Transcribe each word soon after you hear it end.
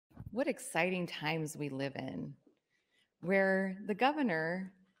What exciting times we live in, where the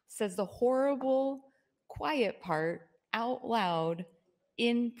governor says the horrible, quiet part out loud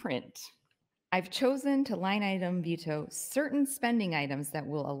in print. I've chosen to line item veto certain spending items that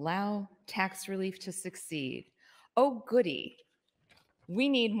will allow tax relief to succeed. Oh, goody. We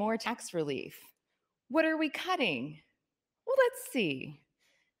need more tax relief. What are we cutting? Well, let's see.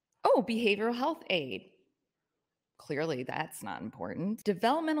 Oh, behavioral health aid. Clearly, that's not important.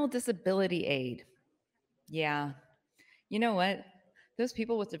 Developmental disability aid. Yeah. You know what? Those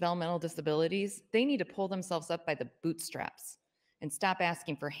people with developmental disabilities, they need to pull themselves up by the bootstraps and stop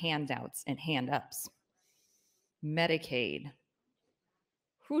asking for handouts and hand-ups. Medicaid.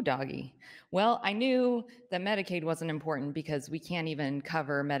 Whew, doggy. Well, I knew that Medicaid wasn't important because we can't even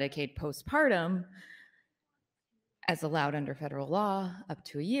cover Medicaid postpartum as allowed under federal law up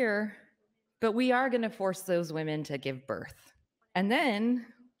to a year, but we are going to force those women to give birth. And then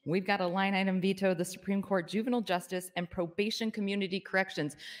we've got a line item veto the Supreme Court juvenile justice and probation community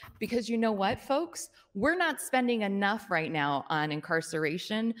corrections. Because you know what, folks? We're not spending enough right now on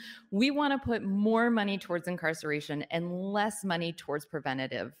incarceration. We want to put more money towards incarceration and less money towards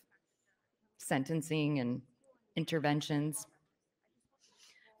preventative sentencing and interventions.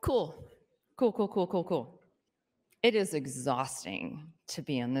 Cool. It is exhausting to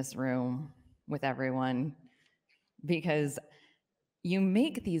be in this room with everyone because you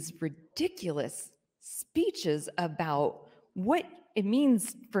make these ridiculous speeches about what it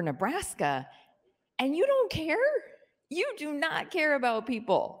means for Nebraska, and you don't care. You do not care about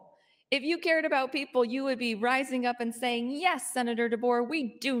people. If you cared about people, you would be rising up and saying, yes, Senator DeBoer,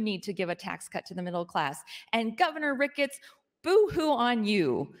 we do need to give a tax cut to the middle class. And Governor Ricketts, boo-hoo on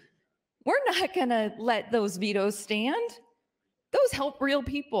you. We're not going to let those vetoes stand. Those help real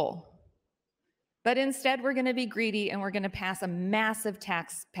people. But instead, we're going to be greedy and we're going to pass a massive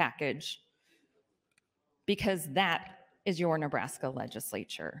tax package because that is your Nebraska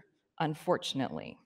legislature, unfortunately.